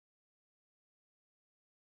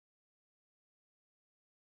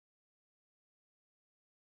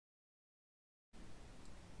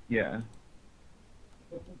Yeah.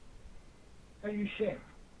 Are you shit?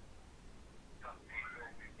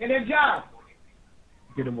 Get a job.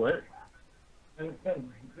 Get a what? You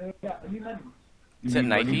Is it need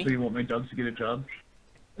money Nike? so you want my dogs to get a job?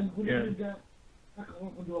 Yeah. Yeah.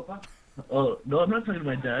 Oh, no, I'm not talking to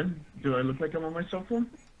my dad. Do I look like I'm on my cell phone?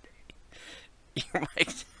 Your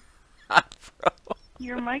mic's hot, bro.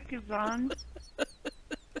 Your mic is on.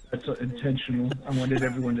 That's intentional. I wanted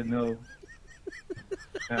everyone to know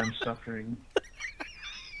that I'm suffering.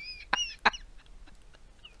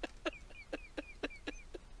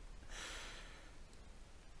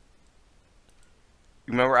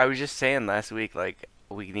 Remember, I was just saying last week, like,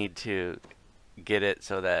 we need to get it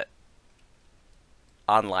so that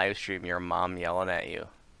on live stream, your mom yelling at you.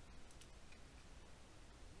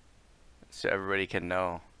 So everybody can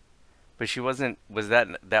know. But she wasn't,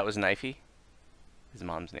 that was Knifey? His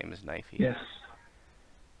mom's name is Knifey. Yes.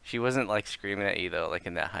 She wasn't, like, screaming at you, though, like,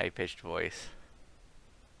 in that high-pitched voice.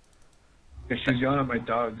 Yeah, she's yelling at my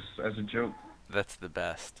dogs as a joke. That's the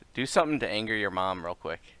best. Do something to anger your mom real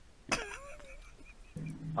quick.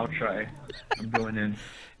 I'll try. I'm going in.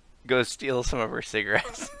 Go steal some of her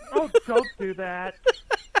cigarettes. Oh, don't do that.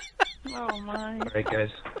 Oh, my. Alright, guys.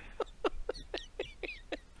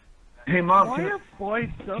 Hey, Mom. Why are boys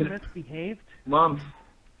so can- misbehaved? Mom.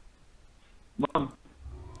 Mom.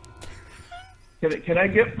 Can I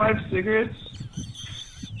get 5 cigarettes?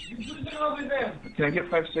 You put it over there. Can I get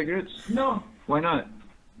 5 cigarettes? No. Why not?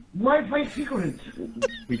 Why 5 cigarettes?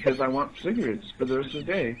 Because I want cigarettes for the rest of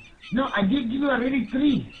the day. No, I did give you already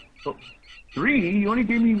 3. Oh, 3? You only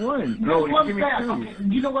gave me 1. No, you one gave me pack. 2. Okay.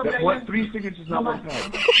 You know what? That I one, got? 3 cigarettes is not No, 1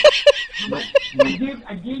 pack.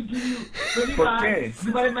 I did give you 35. Okay.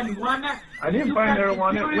 You buy marijuana. I didn't You buy got the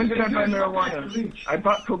marijuana. cigarettes When did I and buy you don't have marijuana? to reach. I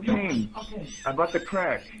bought cocaine. Okay. I bought the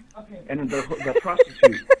crack. Okay. And the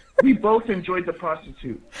prostitute. We both enjoyed the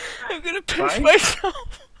prostitute. I'm gonna pinch Bye? myself.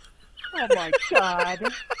 Oh, my God.